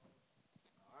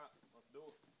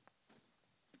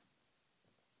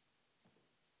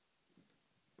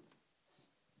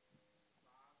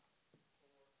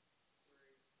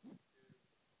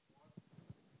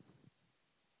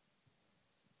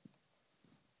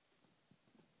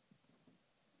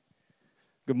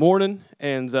Good morning,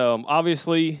 and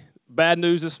obviously, bad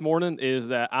news this morning is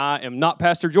that I am not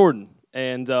Pastor Jordan,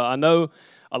 and I know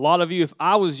a lot of you, if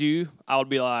I was you, I would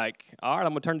be like, all right,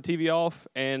 I'm going to turn the TV off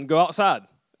and go outside,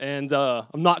 and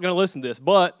I'm not going to listen to this,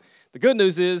 but the good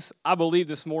news is I believe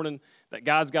this morning that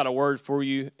God's got a word for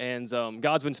you, and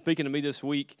God's been speaking to me this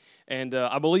week, and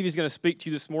I believe He's going to speak to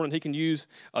you this morning. He can use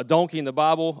a donkey in the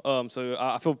Bible, so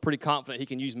I feel pretty confident He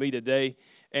can use me today.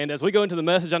 And as we go into the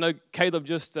message, I know Caleb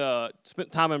just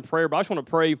spent time in prayer, but I just want to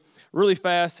pray really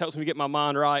fast. Helps me get my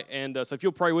mind right. And so if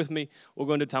you'll pray with me, we'll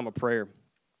go into a time of prayer.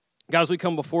 God, as we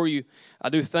come before you, I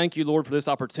do thank you, Lord, for this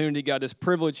opportunity, God, this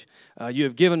privilege you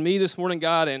have given me this morning,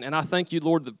 God. And I thank you,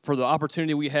 Lord, for the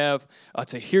opportunity we have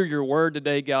to hear your word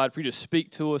today, God, for you to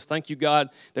speak to us. Thank you, God,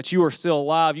 that you are still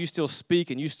alive, you still speak,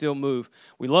 and you still move.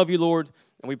 We love you, Lord,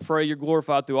 and we pray you're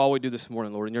glorified through all we do this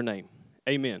morning, Lord, in your name.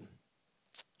 Amen.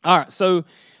 All right, so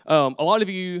a lot of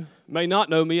you may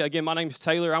not know me. Again, my name is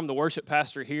Taylor. I'm the worship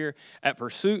pastor here at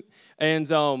Pursuit.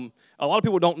 And a lot of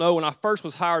people don't know, when I first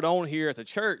was hired on here at the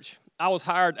church, I was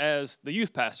hired as the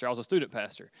youth pastor. I was a student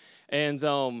pastor. And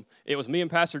it was me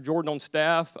and Pastor Jordan on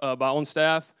staff, on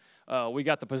staff. We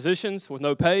got the positions with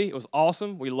no pay. It was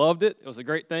awesome. We loved it. It was a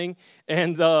great thing.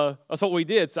 And that's what we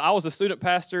did. So I was a student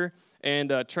pastor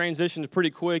and transitioned pretty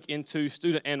quick into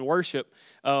student and worship.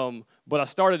 But I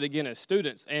started again as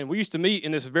students, and we used to meet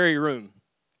in this very room.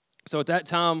 So at that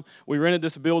time, we rented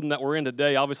this building that we're in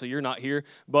today. Obviously, you're not here,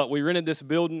 but we rented this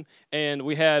building, and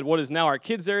we had what is now our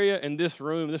kids area in this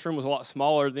room. This room was a lot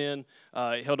smaller then.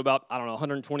 It held about,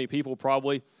 120 people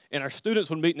probably, and our students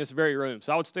would meet in this very room.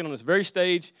 So I would stand on this very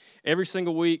stage every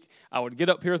single week. I would get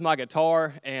up here with my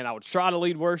guitar, and I would try to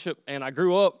lead worship, and I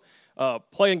grew up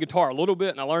playing guitar a little bit,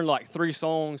 and I learned like 3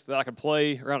 songs that I could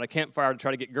play around a campfire to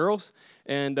try to get girls,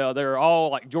 and they're all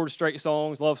like George Strait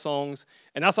songs, love songs,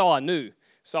 and that's all I knew.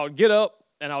 So I would get up,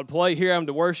 and I would play Here I Am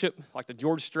to Worship, like the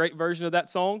George Strait version of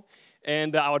that song,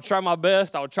 and I would try my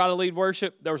best. I would try to lead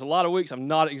worship. There was a lot of weeks, I'm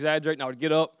not exaggerating, I would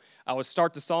get up, I would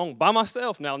start the song by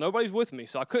myself. Now, nobody's with me,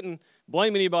 so I couldn't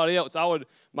blame anybody else.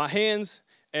 My hands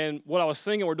and what I was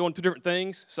singing were doing 2 different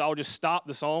things, so I would just stop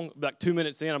the song, like 2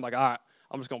 minutes in, I'm like, all right,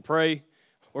 I'm just going to pray.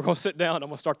 We're going to sit down. I'm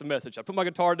going to start the message. I put my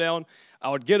guitar down. I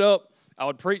would get up. I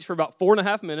would preach for about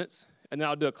 4.5 minutes, and then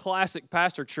I would do a classic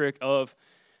pastor trick of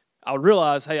I would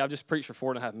realize, hey, I've just preached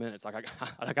for 4.5 minutes. Like,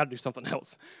 I got to do something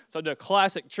else. So I did a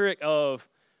classic trick of,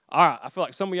 all right, I feel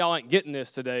like some of y'all ain't getting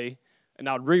this today, and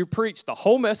I would re-preach the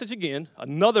whole message again,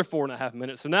 another 4.5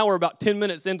 minutes. So now we're about 10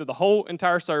 minutes into the whole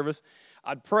entire service.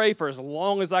 I'd pray for as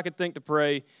long as I could think to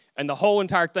pray, and the whole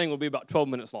entire thing would be about 12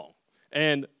 minutes long.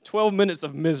 And 12 minutes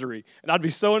of misery. And I'd be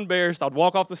so embarrassed. I'd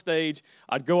walk off the stage.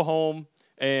 I'd go home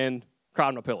and cry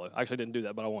on my pillow. I actually didn't do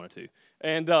that, but I wanted to.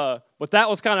 And but that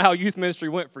was kind of how youth ministry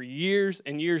went for years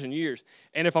and years and years.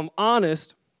 And if I'm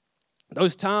honest,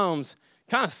 those times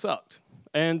kind of sucked.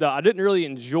 And I didn't really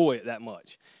enjoy it that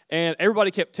much. And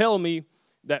everybody kept telling me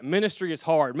that ministry is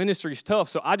hard. Ministry is tough.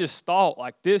 So I just thought,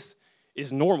 like, this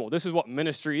is normal. This is what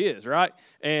ministry is, right?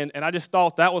 And I just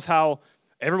thought that was how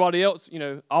everybody else,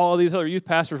 all of these other youth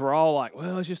pastors were all like,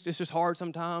 well, it's just hard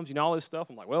sometimes, all this stuff.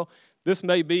 I'm like, well, this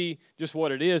may be just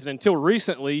what it is. And until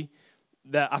recently,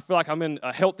 that I feel like I'm in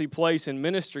a healthy place in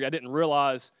ministry, I didn't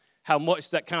realize how much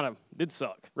that kind of did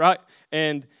suck, right?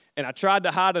 And I tried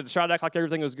to hide it, tried to act like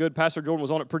everything was good. Pastor Jordan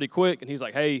was on it pretty quick, and he's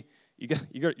like, hey,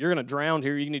 you're going to drown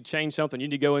here. You need to change something. You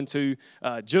need to go into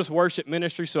just worship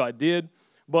ministry. So I did.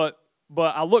 But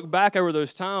I look back over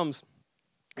those times,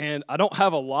 and I don't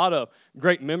have a lot of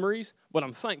great memories, but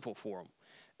I'm thankful for them.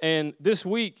 And this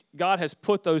week, God has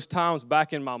put those times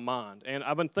back in my mind. And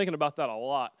I've been thinking about that a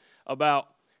lot, about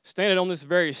standing on this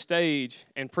very stage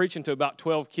and preaching to about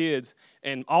 12 kids,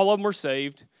 and all of them were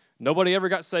saved. Nobody ever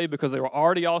got saved because they were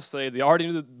already all saved. They already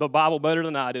knew the Bible better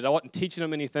than I did. I wasn't teaching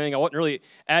them anything. I wasn't really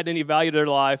adding any value to their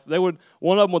life.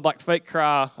 One of them would like fake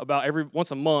cry about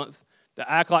once a month to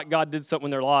act like God did something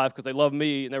in their life because they loved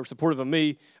me and they were supportive of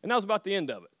me, and that was about the end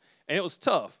of it. And it was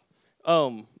tough.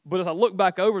 But as I look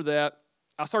back over that,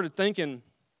 I started thinking,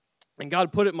 and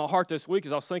God put it in my heart this week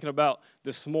as I was thinking about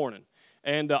this morning.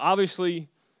 And obviously,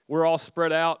 we're all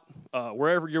spread out.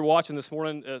 Wherever you're watching this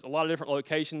morning, there's a lot of different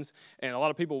locations, and a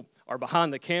lot of people are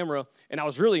behind the camera. And I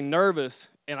was really nervous,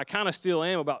 and I kind of still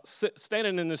am, about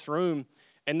standing in this room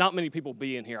and not many people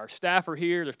being here. Our staff are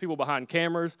here. There's people behind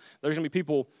cameras. There's going to be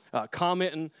people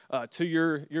commenting to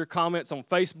your comments on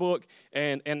Facebook,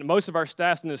 and most of our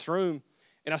staff's in this room.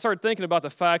 And I started thinking about the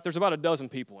fact there's about a dozen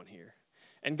people in here.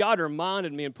 And God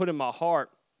reminded me and put in my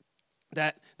heart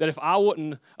that if I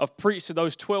wouldn't have preached to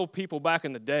those 12 people back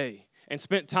in the day and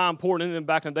spent time pouring into them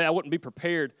back in the day, I wouldn't be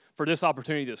prepared for this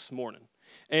opportunity this morning.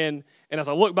 And as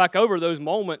I look back over those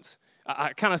moments,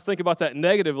 I kind of think about that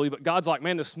negatively, but God's like,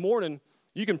 man, this morning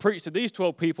you can preach to these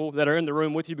 12 people that are in the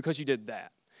room with you because you did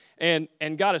that. And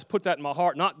God has put that in my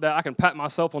heart, not that I can pat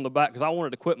myself on the back because I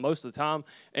wanted to quit most of the time.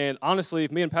 And honestly,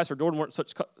 if me and Pastor Jordan weren't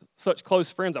such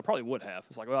close friends, I probably would have.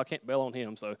 It's like, well, I can't bail on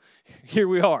him, so here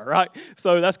we are, right?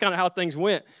 So that's kind of how things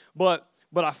went. But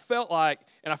I felt like,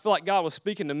 and I feel like God was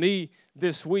speaking to me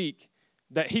this week,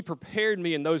 that he prepared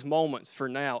me in those moments for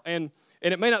now. And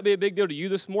it may not be a big deal to you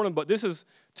this morning, but this is,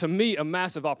 to me, a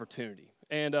massive opportunity.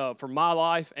 And for my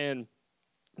life, and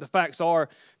the facts are,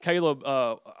 Caleb,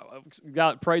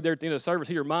 God prayed there at the end of the service.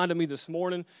 He reminded me this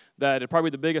morning that it'd probably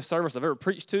be the biggest service I've ever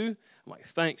preached to. I'm like,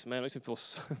 thanks, man. It makes me feel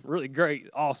really great,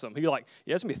 awesome. He's like,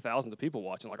 yeah, it's going to be thousands of people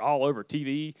watching, like all over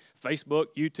TV, Facebook,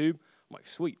 YouTube. I'm like,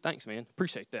 sweet, thanks, man.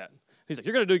 Appreciate that. He's like,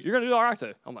 you're gonna do all right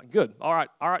too. I'm like, good, all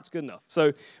right's good enough.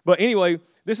 So, but anyway,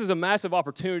 this is a massive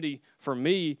opportunity for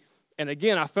me. And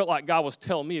again, I felt like God was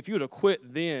telling me, if you would have quit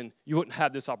then, you wouldn't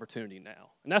have this opportunity now.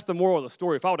 And that's the moral of the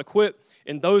story. If I would have quit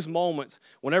in those moments,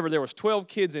 whenever there was 12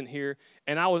 kids in here,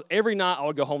 and every night I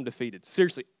would go home defeated.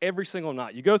 Seriously, every single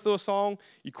night. You go through a song,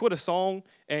 you quit a song,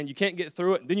 and you can't get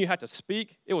through it, and then you have to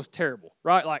speak. It was terrible,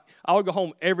 right? Like, I would go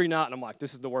home every night, and I'm like,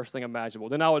 this is the worst thing imaginable.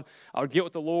 Then I would get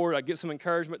with the Lord, I'd get some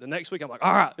encouragement. The next week, I'm like,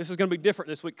 all right, this is going to be different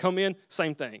this week. Come in,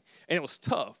 same thing. And it was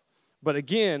tough. But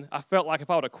again, I felt like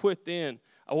if I would have quit then,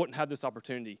 I wouldn't have this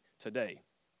opportunity today.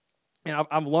 And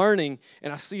I'm learning,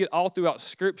 and I see it all throughout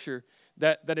Scripture,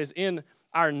 that is in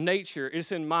our nature.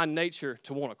 It's in my nature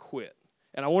to want to quit.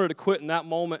 And I wanted to quit in that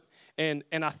moment. And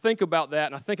I think about that,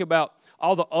 and I think about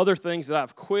all the other things that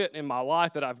I've quit in my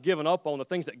life, that I've given up on, the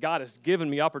things that God has given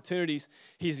me, opportunities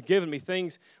He's given me,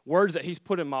 things, words that He's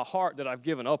put in my heart that I've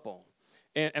given up on.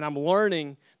 And I'm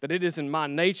learning that it is in my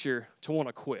nature to want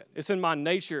to quit. It's in my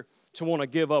nature to want to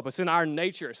give up. It's in our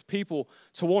nature as people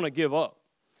to want to give up.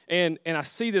 And I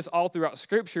see this all throughout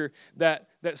Scripture, that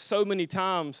so many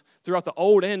times throughout the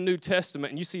Old and New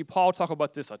Testament, and you see Paul talk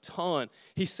about this a ton.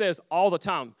 He says all the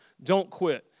time, don't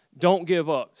quit, don't give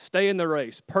up, stay in the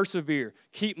race, persevere,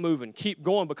 keep moving, keep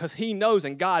going, because he knows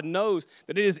and God knows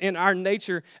that it is in our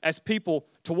nature as people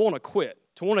to want to quit,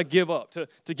 to want to give up,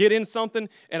 to get in something,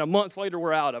 and a month later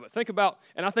we're out of it. Think about,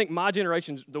 and I think my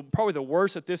generation's probably the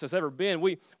worst at this has ever been.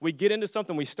 We get into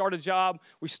something, we start a job,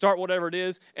 we start whatever it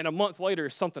is, and a month later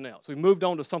it's something else. We've moved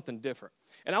on to something different.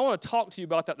 And I want to talk to you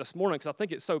about that this morning because I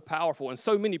think it's so powerful, and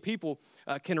so many people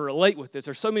can relate with this.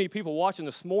 There's so many people watching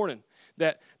this morning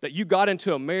that you got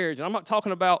into a marriage, and I'm not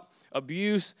talking about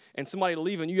abuse and somebody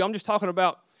leaving you. I'm just talking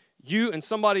about you and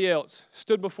somebody else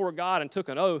stood before God and took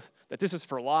an oath that this is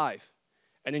for life.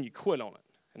 And then you quit on it.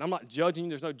 And I'm not judging you.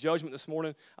 There's no judgment this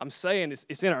morning. I'm saying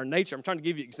it's in our nature. I'm trying to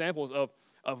give you examples of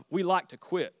we like to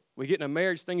quit. We get in a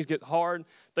marriage, things get hard,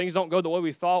 things don't go the way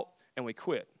we thought, and we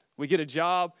quit. We get a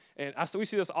job, and we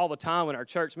see this all the time in our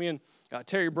church. Me and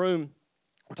Terry Broom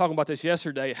were talking about this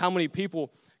yesterday, how many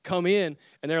people come in,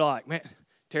 and they're like, man,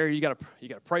 Terry, you gotta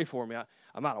pray for me.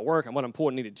 I'm out of work. I'm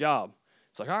unemployed and need a job.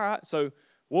 It's like, all right, so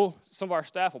some of our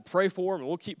staff will pray for him, and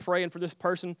we'll keep praying for this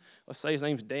person. Let's say his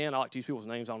name's Dan. I like to use people's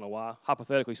names. I don't know why.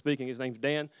 Hypothetically speaking, his name's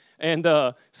Dan. And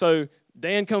so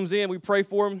Dan comes in. We pray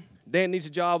for him. Dan needs a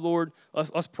job, Lord.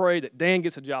 Let's pray that Dan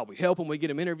gets a job. We help him. We get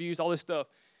him interviews, all this stuff.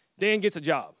 Dan gets a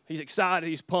job. He's excited.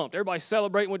 He's pumped. Everybody's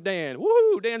celebrating with Dan.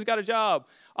 Woo, Dan's got a job.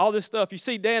 All this stuff. You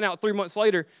see Dan out 3 months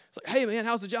later. It's like, hey, man,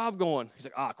 how's the job going? He's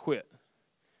like, I quit.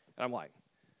 And I'm like,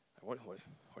 what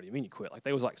do you mean you quit? Like,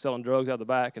 they was like selling drugs out the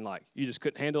back, and like you just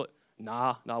couldn't handle it?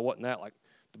 Nah, it wasn't that. Like,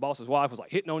 the boss's wife was like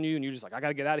hitting on you, and you're just like, I got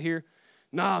to get out of here.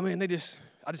 Nah, man, I just,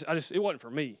 it wasn't for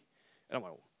me. And I'm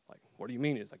like, what do you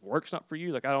mean? It's like, work's not for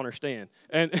you? Like, I don't understand.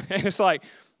 And it's like,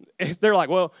 they're like,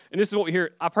 well, and this is what we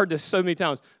hear. I've heard this so many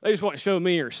times. They just want to show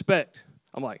me respect.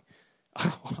 I'm like,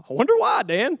 I wonder why,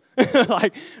 Dan.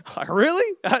 like,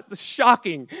 really? That's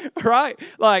shocking, right?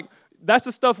 Like, that's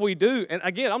the stuff we do. And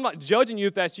again, I'm not judging you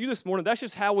if that's you this morning. That's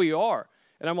just how we are.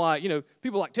 And I'm like,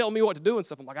 people like tell me what to do and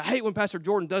stuff. I'm like, I hate when Pastor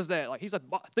Jordan does that. Like, he's like,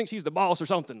 thinks he's the boss or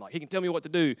something. Like, he can tell me what to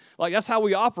do. Like, that's how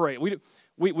we operate.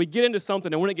 We get into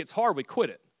something, and when it gets hard, we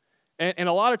quit it. And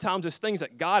a lot of times it's things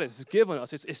that God has given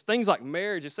us. It's things like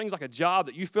marriage. It's things like a job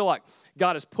that you feel like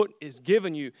God is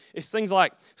given you. It's things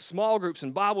like small groups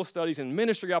and Bible studies and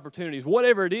ministry opportunities.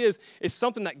 Whatever it is, it's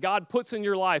something that God puts in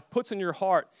your life, puts in your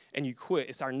heart, and you quit.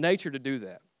 It's our nature to do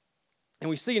that.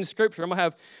 And we see in Scripture, I'm going to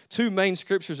have two main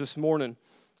scriptures this morning.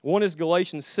 One is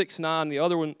Galatians 6:9. The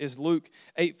other one is Luke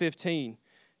 8:15.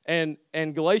 And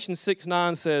Galatians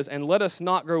 6:9 says, and let us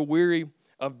not grow weary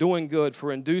of doing good,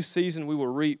 for in due season we will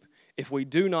reap if we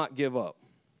do not give up.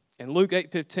 And Luke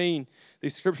 8:15,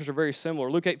 these scriptures are very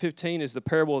similar. Luke 8:15 is the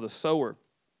parable of the sower.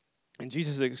 And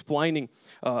Jesus is explaining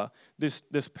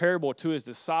this parable to his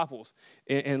disciples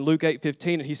in Luke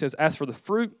 8:15, and he says, as for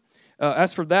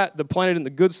that, the planted in the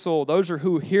good soil, those are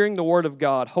who, hearing the word of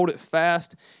God, hold it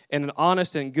fast in an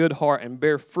honest and good heart and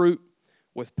bear fruit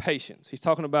with patience. He's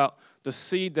talking about the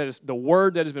seed that is the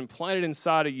word that has been planted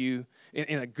inside of you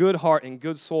in a good heart and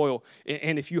good soil.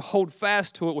 And if you hold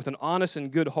fast to it with an honest and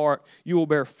good heart, you will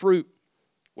bear fruit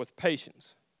with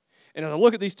patience. And as I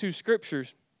look at these two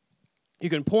scriptures, you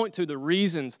can point to the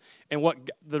reasons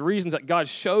that God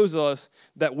shows us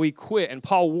that we quit. And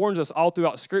Paul warns us all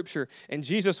throughout Scripture, and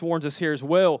Jesus warns us here as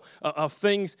well of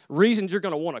reasons you're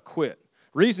going to want to quit.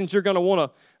 Reasons you're going to want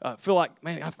to feel like,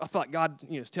 man, I feel like God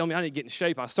is telling me I need to get in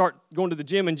shape. I start going to the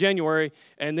gym in January,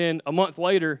 and then a month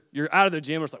later, you're out of the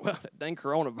gym. It's like, well, that dang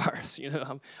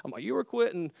coronavirus. I'm like, you were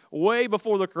quitting way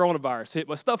before the coronavirus hit.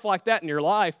 But stuff like that in your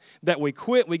life that we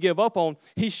quit, we give up on,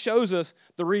 he shows us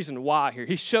the reason why here.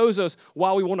 He shows us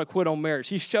why we want to quit on marriage.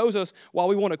 He shows us why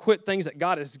we want to quit things that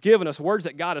God has given us, words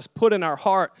that God has put in our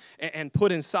heart and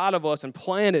put inside of us and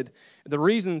planted, the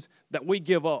reasons that we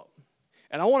give up.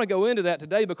 And I want to go into that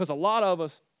today because a lot of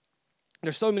us,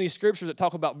 there's so many scriptures that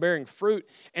talk about bearing fruit,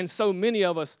 and so many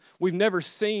of us, we've never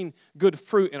seen good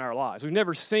fruit in our lives. We've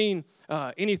never seen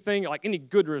anything like any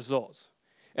good results.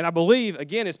 And I believe,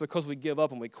 again, it's because we give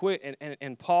up and we quit,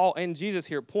 and Paul and Jesus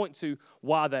here point to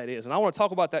why that is. And I want to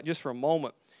talk about that just for a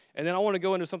moment. And then I want to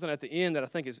go into something at the end that I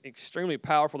think is extremely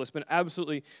powerful, that's been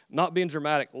absolutely, not being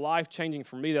dramatic, life-changing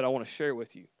for me that I want to share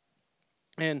with you.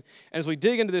 And as we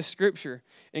dig into this scripture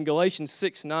in Galatians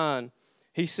 6:9,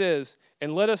 he says,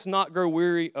 and let us not grow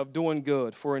weary of doing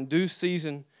good, for in due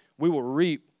season we will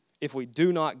reap if we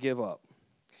do not give up.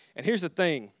 And here's the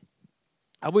thing.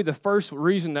 I believe the first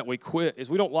reason that we quit is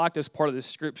we don't like this part of this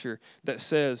scripture that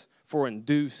says, for in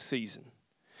due season,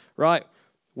 right?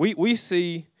 We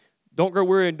see, don't grow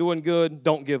weary in doing good,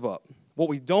 don't give up. What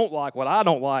I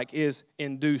don't like is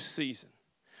in due season.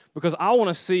 Because I want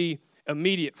to see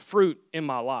immediate fruit in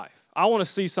my life. I want to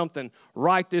see something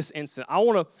right this instant. I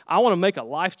want to make a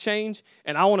life change,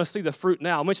 and I want to see the fruit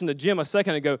now. I mentioned the gym a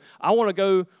second ago. I want to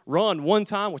go run one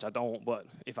time, which I don't, but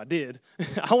if I did,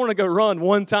 I want to go run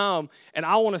one time, and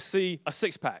I want to see a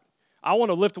six-pack. I want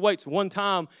to lift weights one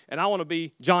time, and I want to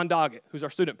be John Doggett, who's our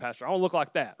student pastor. I want to look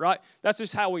like that, right? That's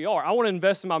just how we are. I want to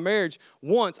invest in my marriage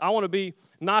once. I want to be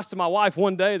nice to my wife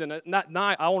one day, then that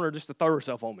night I want her just to throw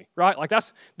herself on me, right? Like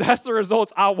that's the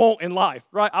results I want in life,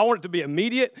 right? I want it to be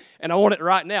immediate, and I want it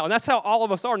right now. And that's how all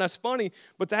of us are, and that's funny,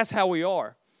 but that's how we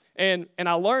are. And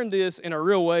I learned this in a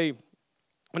real way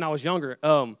when I was younger.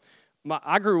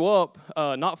 I grew up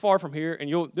not far from here,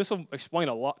 and this will explain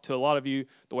a lot to a lot of you,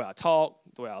 the way I talk,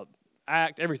 the way I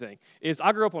act, everything, is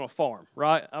I grew up on a farm,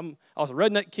 right? I was a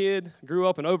redneck kid, grew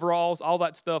up in overalls, all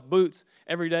that stuff, boots,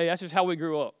 every day. That's just how we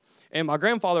grew up. And my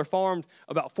grandfather farmed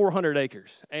about 400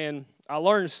 acres, and I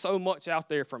learned so much out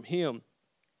there from him.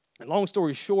 And long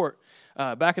story short,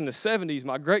 back in the 70s,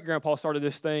 my great-grandpa started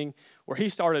this thing where he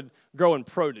started growing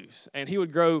produce, and he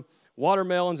would grow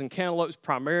watermelons and cantaloupes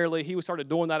primarily. He started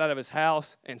doing that out of his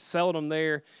house and selling them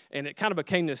there, and it kind of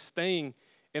became this thing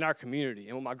in our community.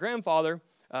 And when my grandfather,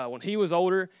 when he was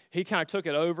older, he kind of took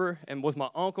it over, and with my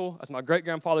uncle, as my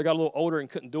great-grandfather got a little older and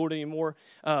couldn't do it anymore,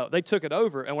 they took it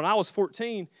over. And when I was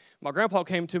 14, my grandpa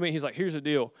came to me, he's like, here's the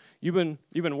deal. You've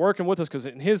been working with us, because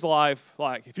in his life,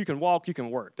 like, if you can walk, you can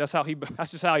work. That's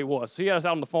just how he was. So he had us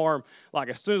out on the farm, like,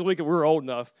 as soon as we were old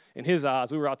enough, in his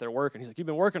eyes, we were out there working. He's like, you've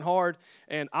been working hard,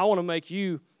 and I want to make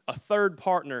you a third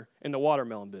partner in the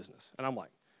watermelon business. And I'm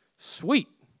like, sweet.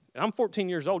 And I'm 14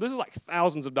 years old. This is like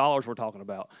thousands of dollars we're talking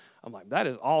about. I'm like, that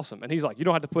is awesome. And he's like, you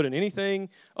don't have to put in anything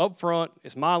up front.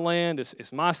 It's my land.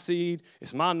 It's my seed.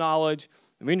 It's my knowledge.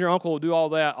 Me and your uncle will do all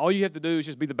that. All you have to do is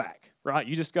just be the back, right?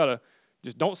 You just got to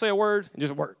just don't say a word and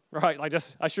just work, right? Like,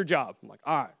 that's your job. I'm like,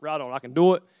 all right, right on. I can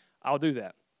do it. I'll do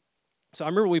that. So I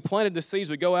remember we planted the seeds.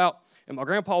 We go out, and my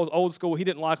grandpa was old school. He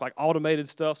didn't like automated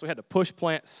stuff, so we had to push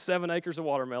plant 7 acres of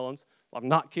watermelons. I'm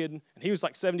not kidding. And he was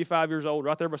like 75 years old,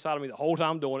 right there beside me the whole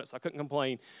time doing it, so I couldn't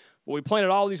complain. But we planted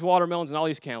all these watermelons and all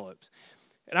these cantaloupes.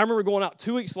 And I remember going out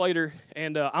 2 weeks later,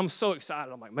 and I'm so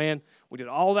excited. I'm like, man, we did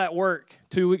all that work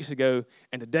 2 weeks ago,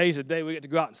 and today's the day we get to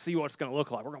go out and see what it's going to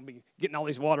look like. We're going to be getting all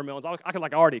these watermelons. I can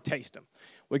already taste them.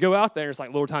 We go out there, and it's like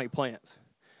little tiny plants.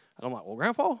 And I'm like, well,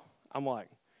 Grandpa,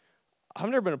 I've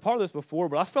never been a part of this before,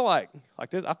 but I feel like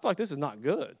this is not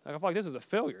good. I feel like this is a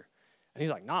failure. And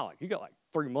he's like, nah, you got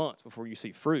 3 months before you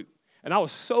see fruit. And I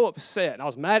was so upset, and I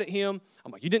was mad at him.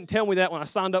 I'm like, you didn't tell me that when I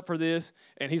signed up for this.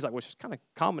 And he's like, which is kind of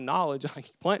common knowledge. Like,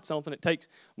 you plant something, it takes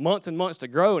months and months to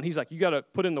grow. And he's like, you got to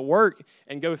put in the work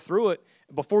and go through it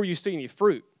before you see any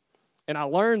fruit. And I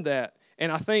learned that.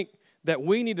 And I think that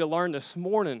we need to learn this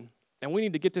morning, and we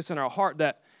need to get this in our heart,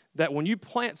 that when you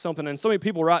plant something, and so many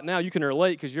people right now, you can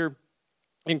relate because you're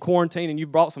in quarantine and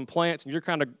you've brought some plants and you're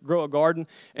trying to grow a garden,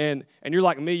 and you're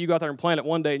like me, you go out there and plant it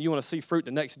one day and you want to see fruit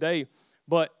the next day.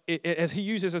 But as he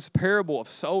uses this parable of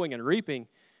sowing and reaping,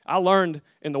 I learned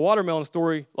in the watermelon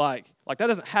story, like that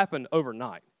doesn't happen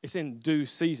overnight. It's in due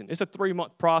season. It's a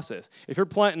 3-month process. If you're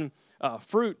planting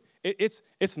fruit,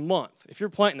 it's months. If you're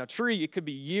planting a tree, it could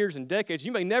be years and decades.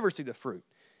 You may never see the fruit.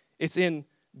 It's in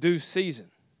due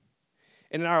season.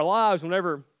 And in our lives,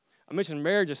 whenever I mentioned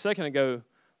marriage a second ago,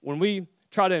 when we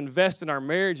try to invest in our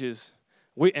marriages,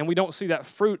 we don't see that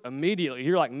fruit immediately,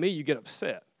 you're like me, you get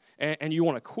upset. And you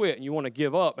want to quit, and you want to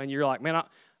give up. And you're like, man,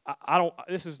 I don't.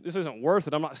 This isn't worth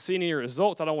it. I'm not seeing any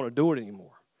results. I don't want to do it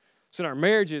anymore. So in our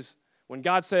marriages, when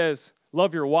God says,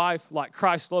 love your wife like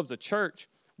Christ loves the church,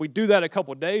 we do that a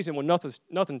couple of days, and when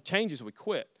nothing changes, we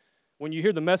quit. When you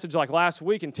hear the message like last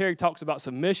week, and Terry talks about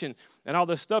submission and all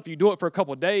this stuff, you do it for a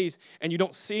couple of days, and you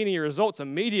don't see any results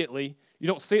immediately. You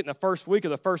don't see it in the first week or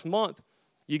the first month.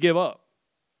 You give up.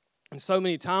 And so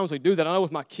many times we do that. I know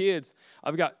with my kids,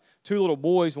 I've got 2 little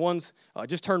boys. One's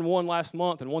just turned 1 last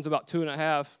month, and one's about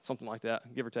 2.5, something like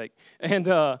that, give or take. And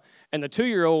the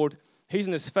 2-year-old, he's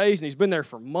in this phase, and he's been there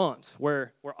for months,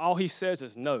 where all he says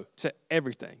is no to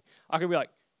everything. I could be like,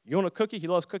 you want a cookie? He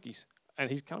loves cookies. And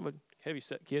he's kind of a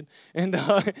heavy-set kid, and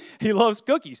he loves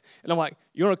cookies. And I'm like,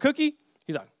 you want a cookie?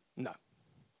 He's like, no. And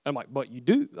I'm like, but you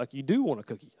do want a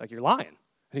cookie. Like, you're lying.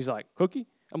 And he's like, cookie?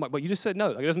 I'm like, but you just said no.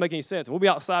 Like, it doesn't make any sense. And we'll be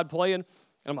outside playing, and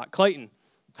I'm like, Clayton,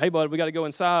 hey, bud, we got to go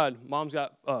inside. Mom's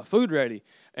got food ready.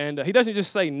 And he doesn't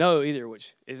just say no either,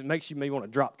 which makes you maybe want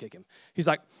to drop kick him. He's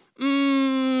like,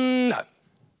 no.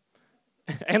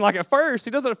 And like at first,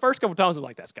 he does it the first couple times, and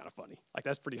like, that's kind of funny. Like,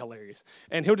 that's pretty hilarious.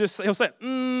 And he'll say,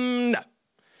 no.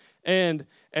 And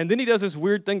then he does this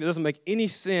weird thing that doesn't make any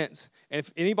sense. And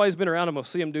if anybody's been around him, will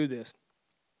see him do this.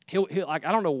 He'll like,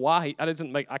 I don't know why,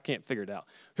 I can't figure it out.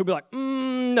 He'll be like,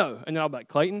 no. And then I'll be like,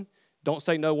 Clayton, don't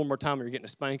say no one more time or you're getting a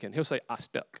spanking. He'll say, I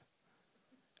stuck.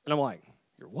 And I'm like,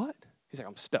 you're what? He's like,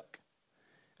 I'm stuck.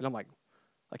 And I'm like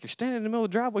you're standing in the middle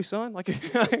of the driveway, son. Like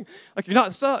you're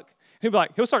not stuck.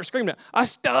 He'll start screaming, I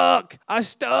stuck.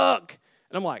 And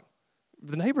I'm like,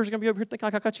 the neighbors are going to be over here thinking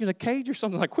like I got you in a cage or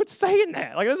something. Like, quit saying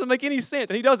that. Like, it doesn't make any sense.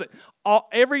 And he does it.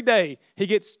 Every day he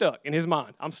gets stuck in his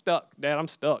mind. I'm stuck, Dad, I'm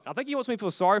stuck. I think he wants me to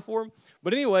feel sorry for him.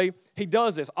 But anyway, he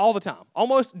does this all the time,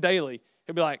 almost daily.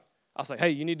 He'll be like, I'll say, hey,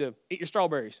 you need to eat your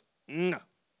strawberries. No.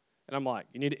 And I'm like,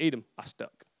 you need to eat them. I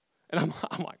stuck. And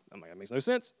I'm like, that makes no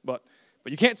sense, but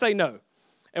you can't say no.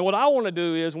 And what I want to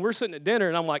do is when we're sitting at dinner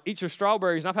and I'm like, eat your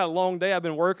strawberries, and I've had a long day, I've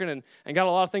been working and got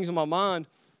a lot of things in my mind,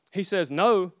 he says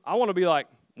no, I want to be like,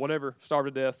 whatever, starve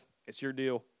to death, it's your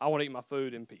deal. I want to eat my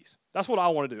food in peace. That's what I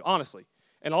want to do, honestly.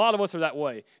 And a lot of us are that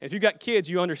way. And if you got kids,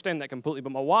 you understand that completely.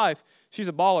 But my wife, she's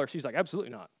a baller. She's like,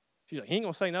 absolutely not. She's like, he ain't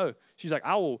going to say no. She's like,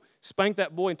 I will spank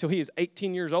that boy until he is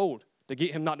 18 years old to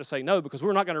get him not to say no, because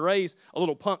we're not going to raise a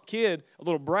little punk kid, a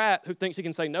little brat who thinks he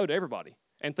can say no to everybody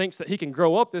and thinks that he can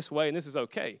grow up this way and this is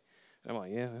okay. And I'm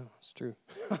like, yeah, it's true.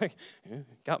 Like, yeah,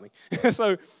 got me.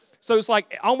 So it's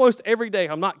like almost every day,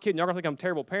 I'm not kidding, y'all going to think I'm a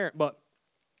terrible parent, but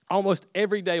almost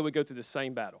every day we go through the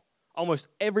same battle. Almost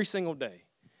every single day.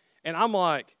 And I'm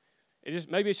like,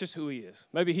 maybe it's just who he is.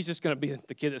 Maybe he's just going to be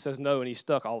the kid that says no and he's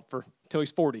stuck until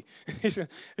he's 40. he's going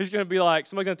to be like,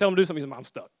 somebody's going to tell him to do something. He's like, I'm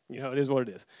stuck. You know, it is what it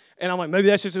is. And I'm like, maybe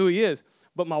that's just who he is.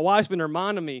 But my wife's been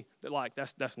reminding me that, like,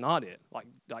 that's not it. Like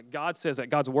God says,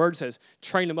 that God's word says,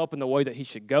 train him up in the way that he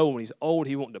should go. When he's old,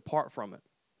 he won't depart from it.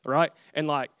 Right? And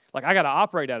like I got to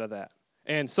operate out of that.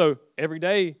 And so every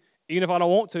day, even if I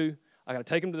don't want to, I got to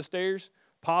take him to the stairs,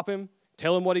 pop him,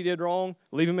 tell him what he did wrong,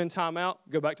 leave him in timeout,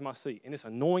 go back to my seat. And it's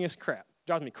annoying as crap. It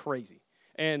drives me crazy.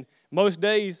 And most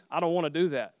days, I don't want to do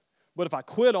that. But if I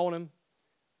quit on him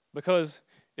because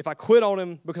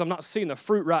I'm not seeing the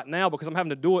fruit right now, because I'm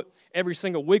having to do it every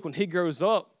single week, when he grows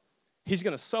up, he's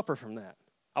going to suffer from that.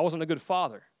 I wasn't a good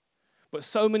father. But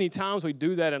so many times we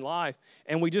do that in life,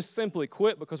 and we just simply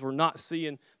quit because we're not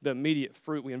seeing the immediate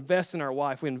fruit. We invest in our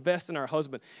wife, we invest in our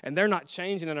husband, and they're not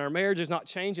changing, and our marriage is not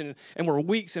changing, and we're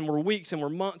weeks, and we're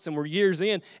months, and we're years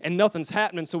in, and nothing's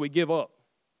happening, so we give up.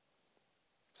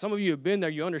 Some of you have been there,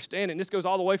 you understand it, and this goes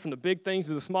all the way from the big things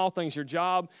to the small things, your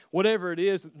job, whatever it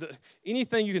is,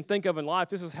 anything you can think of in life,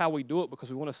 this is how we do it, because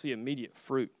we want to see immediate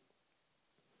fruit.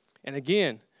 And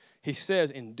again, he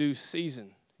says, in due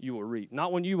season, you will reap.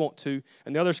 Not when you want to.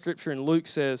 And the other scripture in Luke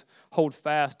says, hold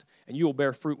fast and you will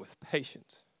bear fruit with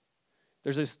patience.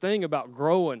 There's this thing about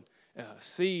growing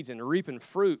seeds and reaping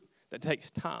fruit that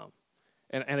takes time.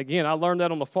 And again, I learned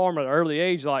that on the farm at an early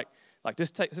age, like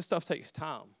this stuff takes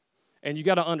time. And you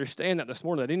got to understand that this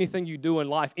morning, that anything you do in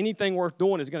life, anything worth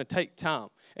doing is going to take time.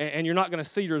 And you're not going to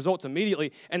see your results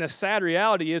immediately. And the sad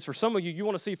reality is, for some of you, you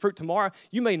want to see fruit tomorrow,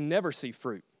 you may never see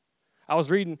fruit. I was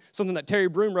reading something that Terry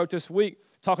Broom wrote this week,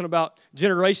 talking about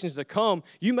generations to come.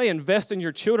 You may invest in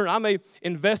your children. I may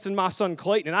invest in my son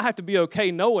Clayton, and I have to be okay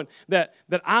knowing that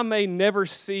I may never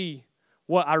see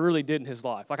what I really did in his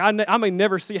life. Like I may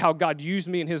never see how God used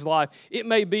me in his life. It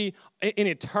may be in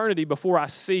eternity before I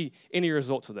see any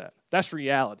results of that. That's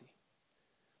reality.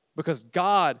 Because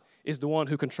God is the one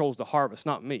who controls the harvest,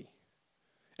 not me.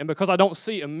 And because I don't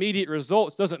see immediate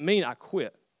results doesn't mean I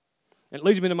quit. And it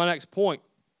leads me to my next point.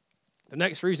 The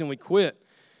next reason we quit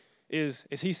is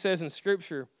he says in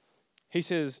Scripture, he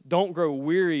says, don't grow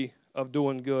weary of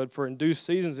doing good, for in due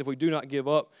seasons, if we do not give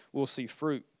up, we'll see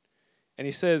fruit. And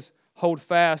he says, hold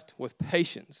fast with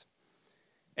patience.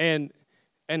 And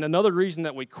another reason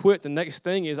that we quit, the next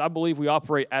thing is I believe we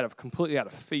operate completely out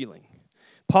of feeling.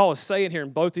 Paul is saying here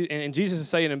and Jesus is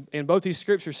saying in both these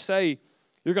scriptures say,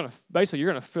 you're going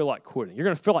to feel like quitting. You're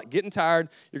going to feel like getting tired,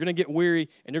 you're going to get weary,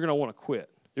 and you're going to want to quit.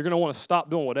 You're going to want to stop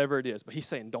doing whatever it is. But he's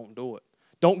saying don't do it.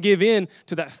 Don't give in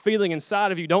to that feeling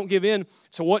inside of you. Don't give in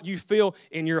to what you feel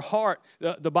in your heart.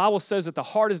 The Bible says that the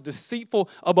heart is deceitful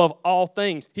above all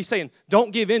things. He's saying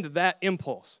don't give in to that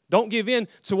impulse. Don't give in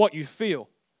to what you feel.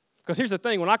 Because here's the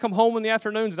thing. When I come home in the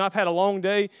afternoons and I've had a long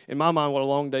day, in my mind what a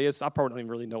long day is, I probably don't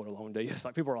even really know what a long day is.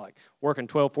 Like people are like working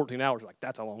 12, 14 hours, like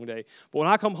that's a long day. But when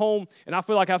I come home and I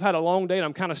feel like I've had a long day and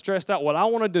I'm kind of stressed out, what I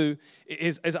want to do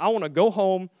is I want to go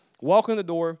home, walk in the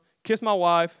door, kiss my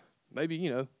wife, maybe,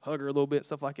 hug her a little bit,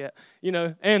 stuff like that, and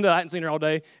I hadn't seen her all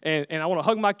day, and I want to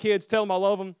hug my kids, tell them I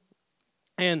love them,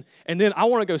 and then I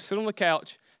want to go sit on the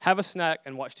couch, have a snack,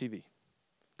 and watch TV.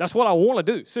 That's what I want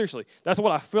to do, seriously. That's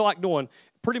what I feel like doing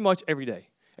pretty much every day,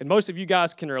 and most of you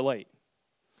guys can relate.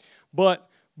 But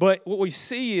what we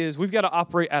see is we've got to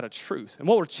operate out of truth, and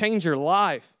what will change your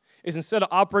life is instead of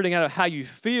operating out of how you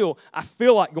feel, I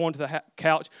feel like going to the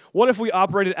couch. What if we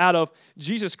operated out of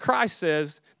Jesus Christ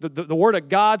says, the Word of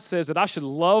God says that I should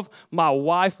love my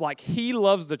wife like He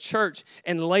loves the church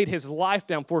and laid His life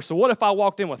down for her. So what if I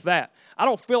walked in with that? I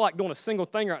don't feel like doing a single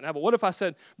thing right now, but what if I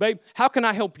said, babe, how can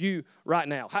I help you right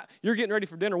now? You're getting ready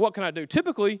for dinner. What can I do?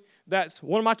 Typically, that's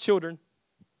one of my children.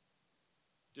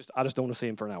 I just don't want to see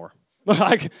him for an hour.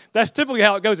 Like, that's typically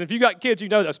how it goes. If you got kids, you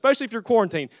know that, especially if you're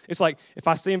quarantined. It's like, if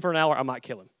I see him for an hour, I might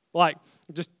kill him. Like,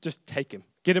 just take him.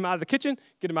 Get him out of the kitchen,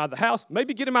 get him out of the house,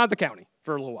 maybe get him out of the county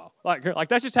for a little while. Like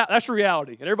that's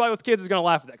reality. And everybody with kids is going to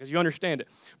laugh at that because you understand it.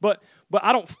 But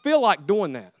I don't feel like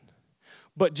doing that.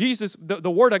 But Jesus,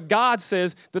 the Word of God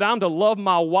says that I'm to love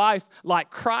my wife like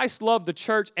Christ loved the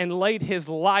church and laid His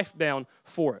life down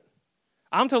for it.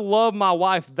 I'm to love my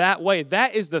wife that way.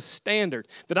 That is the standard.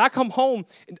 That I come home,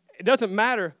 it doesn't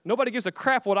matter. Nobody gives a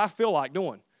crap what I feel like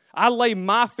doing. I lay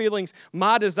my feelings,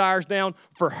 my desires down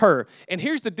for her. And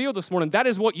here's the deal this morning. That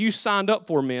is what you signed up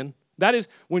for, men. That is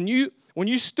when you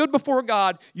stood before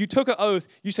God, you took an oath.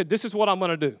 You said, this is what I'm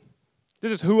going to do.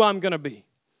 This is who I'm going to be.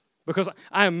 Because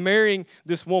I am marrying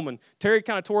this woman. Terry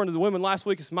kind of tore into the women last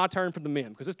week. It's my turn for the men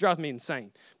because this drives me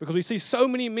insane. Because we see so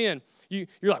many men. You're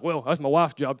like, well, that's my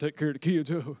wife's job to take care of the kids.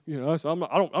 So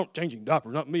I don't changing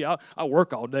diapers, not me. I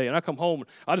work all day, and I come home, and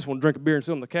I just want to drink a beer and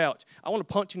sit on the couch. I want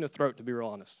to punch you in the throat, to be real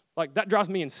honest. Like, that drives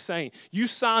me insane. You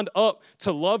signed up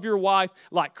to love your wife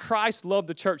like Christ loved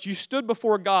the church. You stood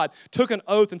before God, took an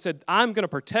oath, and said, I'm going to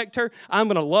protect her. I'm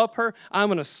going to love her. I'm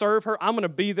going to serve her. I'm going to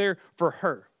be there for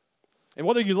her. And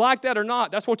whether you like that or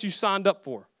not, that's what you signed up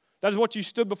for. That is what you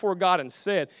stood before God and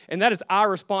said. And that is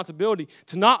our responsibility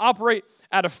to not operate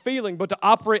out of feeling, but to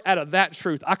operate out of that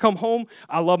truth. I come home,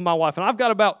 I love my wife. And I've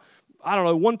got about,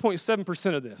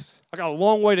 1.7% of this. I got a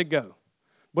long way to go.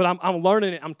 But I'm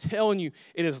learning it. I'm telling you,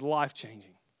 it is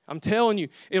life-changing. I'm telling you,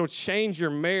 it'll change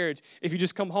your marriage if you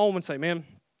just come home and say, man,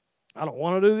 I don't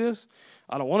want to do this.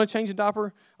 I don't want to change a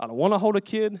diaper. I don't want to hold a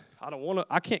kid.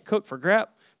 I can't cook for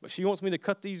crap. But she wants me to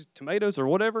cut these tomatoes or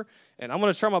whatever, and I'm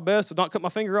going to try my best to not cut my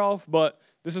finger off, but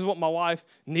this is what my wife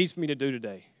needs me to do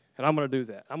today, and I'm going to do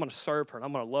that. I'm going to serve her, and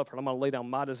I'm going to love her, and I'm going to lay down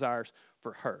my desires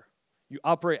for her. You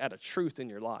operate out of truth in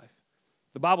your life.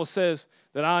 The Bible says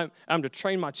that I'm to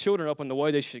train my children up in the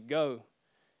way they should go,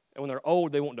 and when they're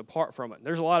old, they won't depart from it. And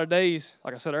there's a lot of days,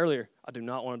 like I said earlier, I do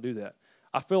not want to do that.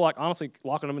 I feel like, honestly,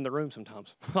 locking them in the room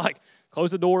sometimes. Like, close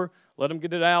the door, let them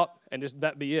get it out, and just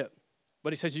that be it.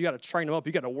 But he says you got to train them up.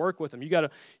 You got to work with them. You got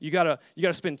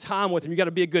to spend time with them. You got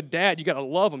to be a good dad. You got to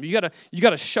love them. You got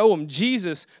to show them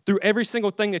Jesus through every single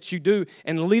thing that you do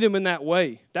and lead them in that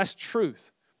way. That's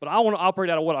truth. But I want to operate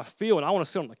out of what I feel, and I want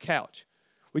to sit on the couch.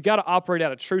 We got to operate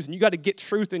out of truth, and you got to get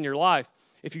truth in your life.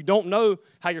 If you don't know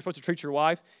how you're supposed to treat your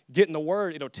wife, get in the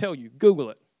Word. It'll tell you. Google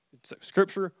it. It's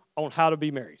Scripture on how to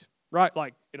be married, right?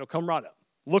 Like, it'll come right up.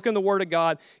 Look in the Word of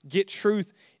God. Get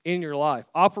truth in your life.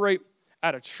 Operate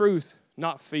out of truth,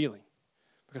 not feeling.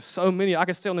 Because so many, I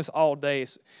can stay on this all day.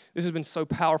 This has been so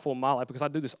powerful in my life because I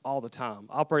do this all the time.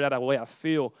 I operate out of the way I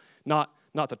feel, not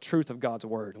the truth of God's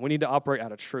Word. We need to operate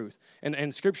out of truth.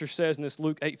 And Scripture says in this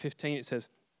Luke 8:15, it says,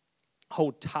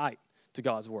 hold tight to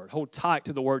God's Word. Hold tight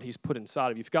to the Word He's put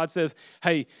inside of you. If God says,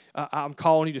 hey, I'm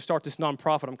calling you to start this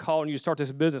nonprofit, I'm calling you to start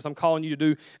this business, I'm calling you to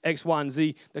do X, Y, and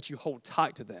Z, that you hold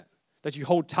tight to that. That you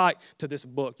hold tight to this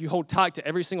book. You hold tight to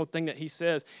every single thing that He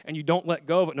says, and you don't let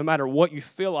go of it no matter what you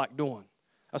feel like doing.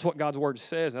 That's what God's Word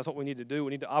says, and that's what we need to do.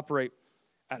 We need to operate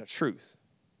out of truth.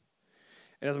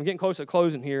 And as I'm getting close to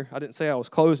closing here, I didn't say I was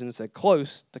closing, I said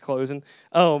close to closing.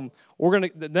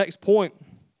 The next point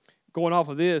going off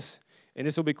of this, and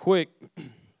this will be quick,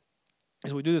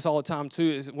 as we do this all the time too,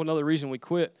 is one other reason we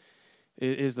quit,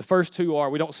 is the first two are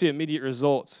we don't see immediate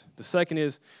results. The second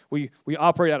is we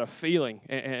operate out of feeling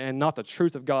and not the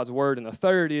truth of God's Word. And the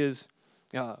third is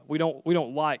we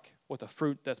don't like what the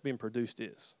fruit that's being produced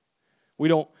is.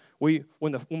 When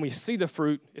we see the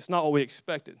fruit, it's not what we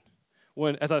expected.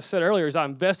 When, as I said earlier, as I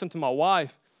invest into my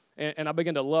wife and I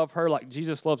begin to love her like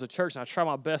Jesus loves the church, and I try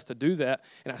my best to do that,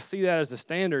 and I see that as the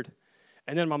standard,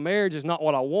 and then my marriage is not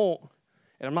what I want,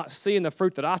 and I'm not seeing the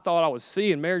fruit that I thought I would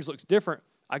see, and marriage looks different,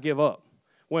 I give up.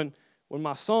 When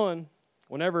my son,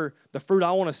 whenever the fruit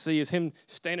I want to see is him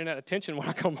standing at attention when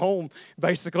I come home,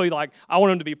 basically like I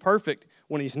want him to be perfect,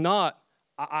 when he's not,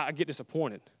 I get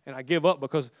disappointed, and I give up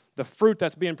because the fruit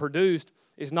that's being produced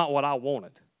is not what I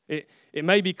wanted. It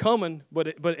may be coming,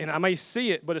 and I may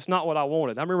see it, but it's not what I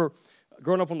wanted. I remember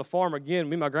growing up on the farm again,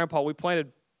 me and my grandpa, we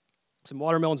planted some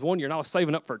watermelons one year, and I was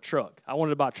saving up for a truck. I wanted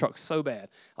to buy a truck so bad.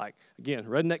 Like, again,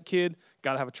 redneck kid,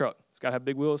 got to have a truck. It's got to have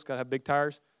big wheels, got to have big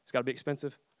tires, it's got to be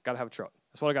expensive, got to have a truck.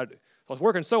 That's what I got to do. So I was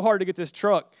working so hard to get this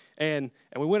truck, and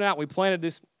we went out, we planted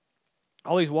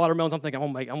all these watermelons. I'm thinking,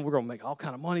 we're going to make all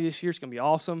kind of money this year. It's going to be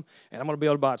awesome, and I'm going to be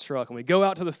able to buy a truck. And we go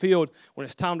out to the field when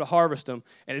it's time to harvest them,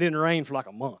 and it didn't rain for like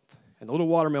a month. And the little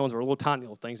watermelons were little tiny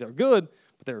little things. They were good,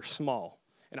 but they were small.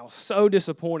 And I was so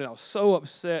disappointed. I was so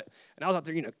upset. And I was out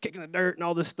there, kicking the dirt and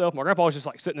all this stuff. My grandpa was just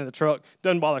like sitting in the truck.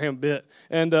 Doesn't bother him a bit.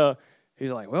 And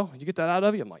he's like, well, did you get that out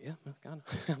of you? I'm like, yeah, kind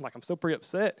of. I'm like, I'm so pretty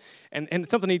upset. And it's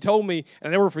something he told me, and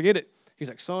I never forget it. He's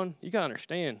like, son, you got to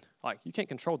understand, like, you can't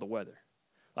control the weather.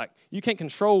 Like, you can't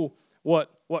control what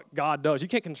God does. You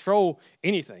can't control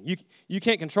anything. You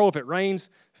can't control if it rains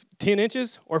 10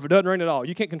 inches or if it doesn't rain at all.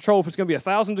 You can't control if it's going to be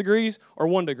 1,000 degrees or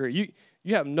 1 degree.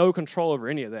 You have no control over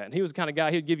any of that. And he was the kind of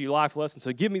guy, he'd give you life lessons.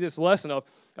 So he'd give me this lesson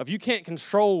of you can't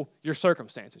control your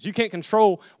circumstances. You can't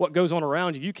control what goes on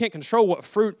around you. You can't control what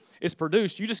fruit is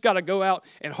produced. You just got to go out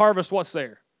and harvest what's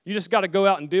there. You just got to go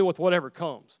out and deal with whatever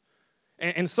comes.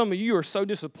 And some of you are so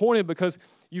disappointed because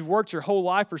you've worked your whole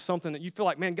life for something that you feel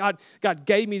like, man, God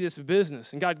gave me this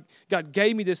business, and God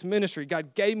gave me this ministry,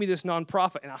 God gave me this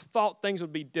nonprofit, and I thought things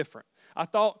would be different. I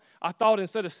thought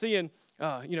instead of seeing,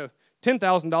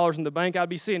 $10,000 in the bank, I'd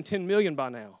be seeing $10 million by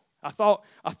now. I thought,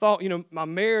 my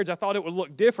marriage, I thought it would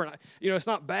look different. It's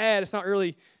not bad, it's not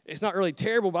really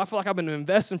terrible, but I feel like I've been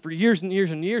investing for years and years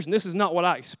and years, and this is not what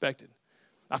I expected.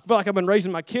 I feel like I've been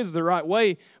raising my kids the right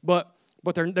way, but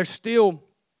they're still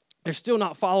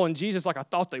not following Jesus like I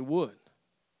thought they would.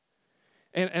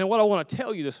 And what I want to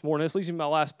tell you this morning, this leads me to my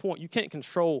last point, you can't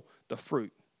control the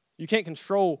fruit. You can't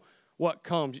control what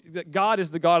comes. God is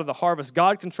the God of the harvest.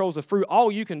 God controls the fruit.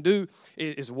 All you can do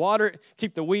is water it,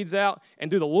 keep the weeds out,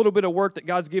 and do the little bit of work that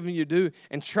God's given you to do,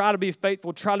 and try to be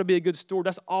faithful, try to be a good steward.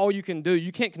 That's all you can do.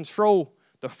 You can't control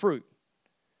the fruit.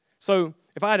 So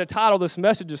if I had to title this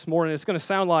message this morning, it's going to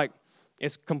sound like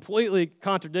it's completely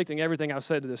contradicting everything I've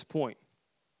said to this point.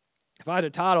 If I had a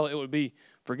title, it would be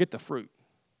Forget the Fruit.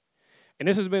 And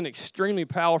this has been extremely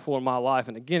powerful in my life.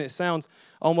 And again, it sounds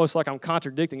almost like I'm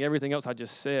contradicting everything else I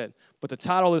just said. But the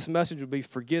title of this message would be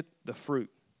Forget the Fruit.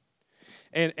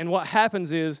 And what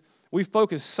happens is we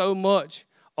focus so much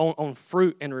on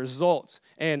fruit and results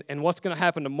and what's going to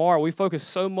happen tomorrow. We focus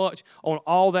so much on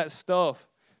all that stuff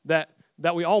that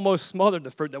we almost smothered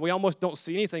the fruit, that we almost don't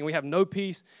see anything. We have no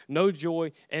peace, no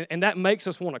joy, and that makes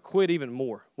us want to quit even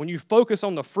more. When you focus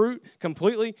on the fruit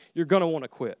completely, you're going to want to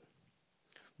quit.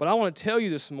 But I want to tell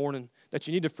you this morning that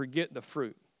you need to forget the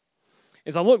fruit.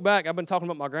 As I look back, I've been talking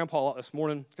about my grandpa a lot this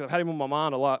morning because I've had him on my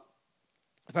mind a lot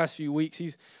the past few weeks.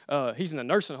 He's in a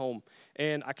nursing home,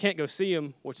 and I can't go see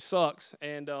him, which sucks,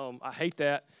 and I hate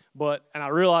that. And I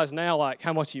realize now, like,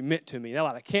 how much he meant to me. Now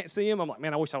that I can't see him, I'm like,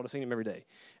 man, I wish I would have seen him every day.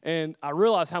 And I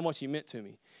realize how much he meant to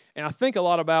me. And I think a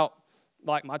lot about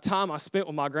like my time I spent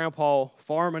with my grandpa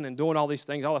farming and doing all these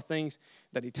things, all the things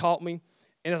that he taught me.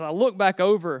 And as I look back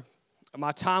over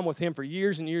my time with him for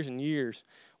years and years and years,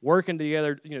 working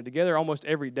together, together almost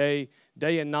every day,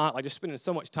 day and night, like just spending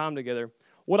so much time together,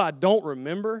 what I don't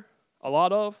remember a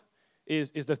lot of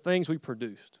is the things we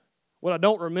produced. What I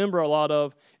don't remember a lot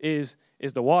of is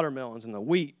the watermelons and the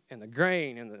wheat and the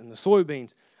grain and the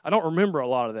soybeans. I don't remember a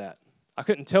lot of that. I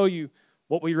couldn't tell you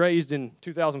what we raised in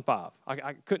 2005.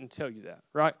 I couldn't tell you that,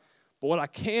 right? But what I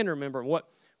can remember, what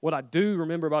I do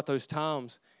remember about those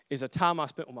times is the time I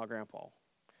spent with my grandpa.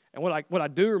 And what I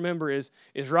do remember is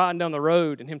riding down the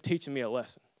road and him teaching me a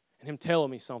lesson and him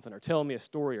telling me something or telling me a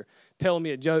story or telling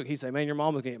me a joke. He'd say, man, your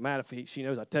mama's going to get mad if she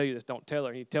knows I tell you this, don't tell her.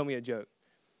 And he'd tell me a joke.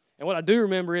 And what I do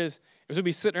remember is we'd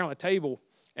be sitting there on the table,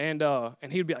 and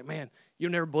he'd be like, man,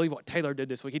 you'll never believe what Taylor did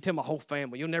this week. He'd tell my whole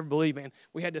family, you'll never believe, man,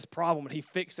 we had this problem, and he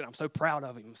fixed it. I'm so proud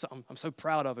of him. I'm so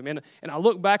proud of him. And I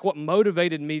look back what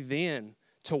motivated me then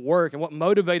to work and what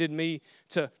motivated me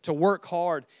to work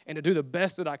hard and to do the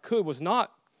best that I could was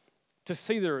not to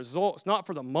see the results, not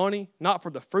for the money, not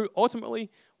for the fruit. Ultimately,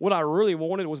 what I really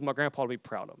wanted was my grandpa to be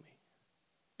proud of me.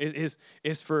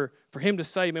 Is for him to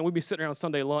say, man, we'd be sitting around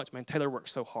Sunday lunch, man, Taylor worked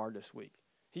so hard this week.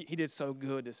 He did so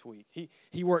good this week.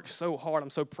 He worked so hard. I'm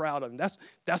so proud of him.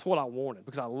 That's what I wanted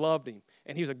because I loved him.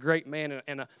 And he was a great man,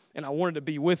 and I wanted to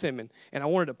be with him, and I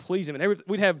wanted to please him. And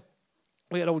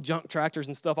we had old junk tractors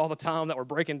and stuff all the time that were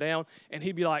breaking down, and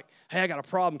he'd be like, hey, I got a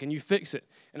problem. Can you fix it?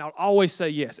 And I would always say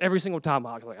yes. Every single time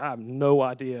I was like, I have no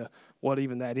idea what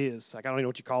even that is. Like, I don't even know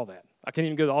what you call that. I can't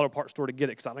even go to the auto parts store to get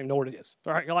it because I don't even know what it is.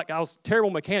 All right, like I was a terrible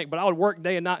mechanic, but I would work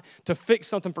day and night to fix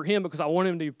something for him because I wanted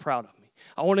him to be proud of me.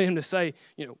 I wanted him to say,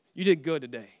 you did good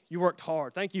today. You worked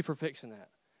hard. Thank you for fixing that.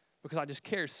 Because I just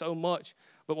cared so much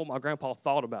about what my grandpa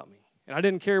thought about me. And I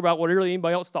didn't care about what really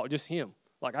anybody else thought, just him.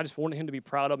 Like, I just wanted him to be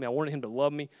proud of me. I wanted him to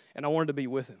love me, and I wanted to be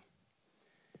with him.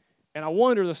 And I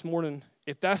wonder this morning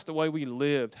if that's the way we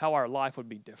lived, how our life would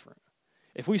be different.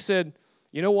 If we said,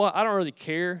 you know what, I don't really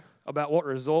care about what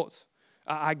results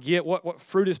I get, what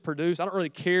fruit is produced. I don't really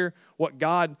care what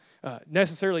God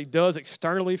necessarily does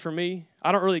externally for me.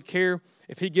 I don't really care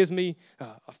if he gives me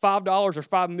 $5 or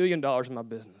 $5 million in my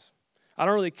business. I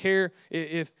don't really care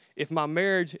if my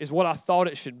marriage is what I thought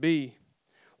it should be.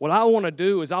 What I want to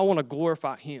do is I want to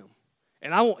glorify him.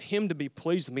 And I want him to be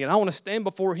pleased with me. And I want to stand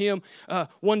before him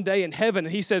one day in heaven.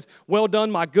 And he says, well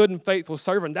done, my good and faithful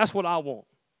servant. That's what I want.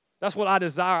 That's what I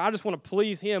desire. I just want to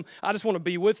please him. I just want to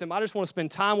be with him. I just want to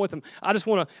spend time with him. I just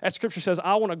want to, as Scripture says,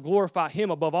 I want to glorify him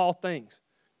above all things.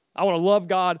 I want to love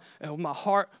God with my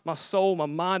heart, my soul, my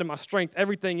mind, and my strength,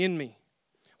 everything in me.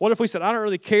 What if we said, I don't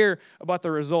really care about the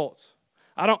results.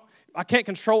 I can't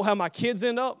control how my kids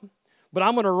end up, but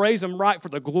I'm going to raise them right for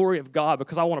the glory of God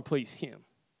because I want to please him.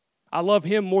 I love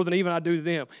him more than even I do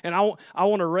them. And I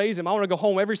want to raise him. I want to go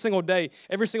home every single day.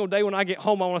 Every single day when I get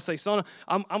home, I want to say, son,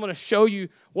 I'm going to show you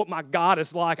what my God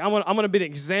is like. I'm going to be an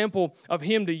example of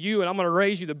him to you, and I'm going to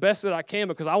raise you the best that I can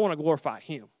because I want to glorify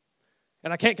him.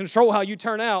 And I can't control how you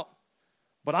turn out,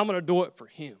 but I'm going to do it for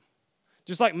him.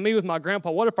 Just like me with my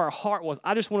grandpa, what if our heart was,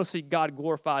 I just want to see God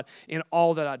glorified in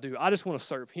all that I do. I just want to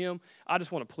serve him. I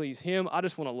just want to please him. I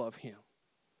just want to love him.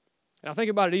 And I think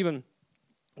about it even,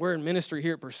 we're in ministry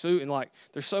here at Pursuit, and like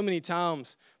there's so many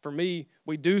times for me,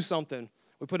 we do something,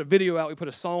 we put a video out, we put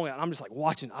a song out, and I'm just like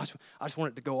watching. I just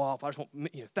want it to go off. I just want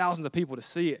thousands of people to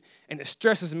see it, and it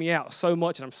stresses me out so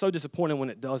much, and I'm so disappointed when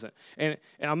it doesn't. And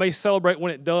I may celebrate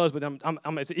when it does, but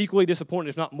I'm as equally disappointed,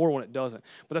 if not more, when it doesn't.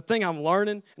 But the thing I'm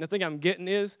learning and the thing I'm getting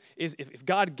is if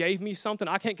God gave me something,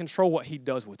 I can't control what he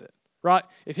does with it, right?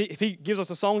 If he gives us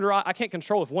a song to write, I can't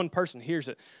control if one person hears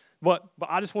it. But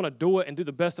I just want to do it and do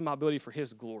the best of my ability for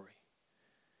his glory.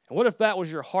 And what if that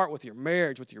was your heart with your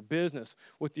marriage, with your business,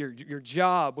 with your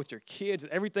job, with your kids,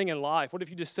 everything in life? What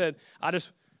if you just said, I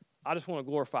just want to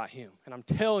glorify him? And I'm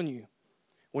telling you,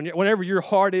 whenever your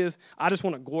heart is, I just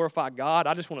want to glorify God,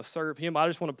 I just want to serve him, I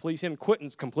just want to please him,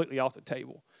 quitting's completely off the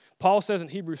table. Paul says in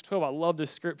Hebrews 12, I love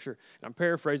this scripture, and I'm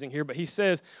paraphrasing here, but he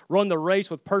says, run the race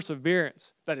with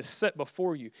perseverance that is set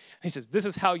before you. And he says, this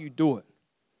is how you do it.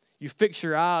 You fix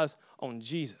your eyes on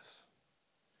Jesus.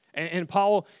 And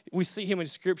Paul, we see him in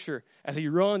Scripture as he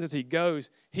runs, as he goes.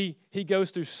 He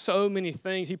goes through so many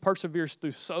things. He perseveres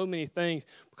through so many things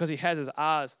because he has his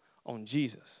eyes on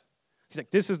Jesus. He's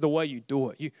like, this is the way you do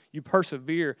it. You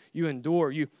persevere. You endure.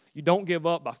 You don't give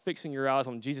up by fixing your eyes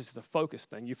on Jesus. It's a focus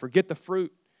thing. You forget the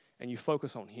fruit and you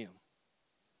focus on him.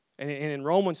 And in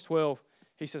Romans 12,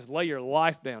 he says, lay your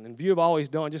life down. In view of all he's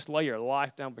done, just lay your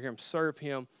life down for him. Serve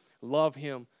him. Love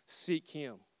him. Seek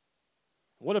him.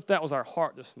 What if that was our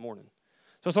heart this morning?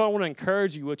 So that's what I want to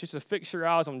encourage you with, just to fix your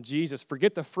eyes on Jesus.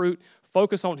 Forget the fruit,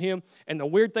 focus on him. And the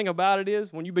weird thing about it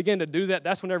is when you begin to do that,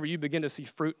 that's whenever you begin to see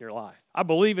fruit in your life. I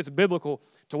believe it's biblical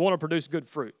to want to produce good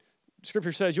fruit.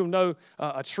 Scripture says you'll know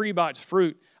a tree by its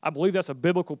fruit. I believe that's a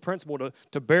biblical principle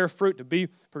to bear fruit, to be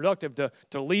productive,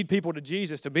 to lead people to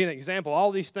Jesus, to be an example.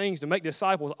 All these things, to make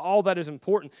disciples, all that is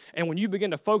important. And when you begin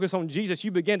to focus on Jesus,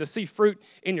 you begin to see fruit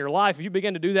in your life. If you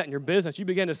begin to do that in your business, you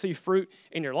begin to see fruit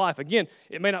in your life. Again,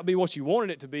 it may not be what you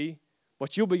wanted it to be,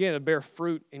 but you'll begin to bear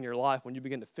fruit in your life when you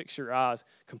begin to fix your eyes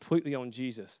completely on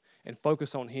Jesus and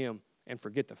focus on him and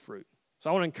forget the fruit.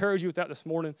 So I want to encourage you with that this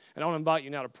morning, and I want to invite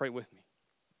you now to pray with me.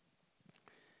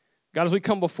 God, as we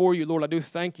come before you, Lord, I do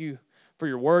thank you for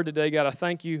your word today. God, I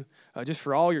thank you just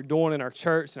for all you're doing in our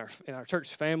church and in our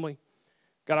church family.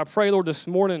 God, I pray, Lord, this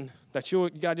morning that you'll,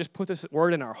 God, just put this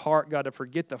word in our heart, God, to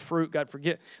forget the fruit, God,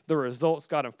 forget the results,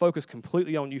 God, and focus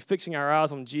completely on you, fixing our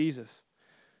eyes on Jesus,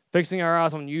 fixing our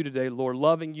eyes on you today, Lord,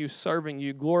 loving you, serving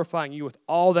you, glorifying you with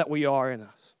all that we are in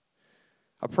us.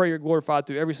 I pray you're glorified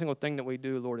through every single thing that we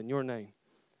do, Lord, in your name.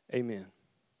 Amen.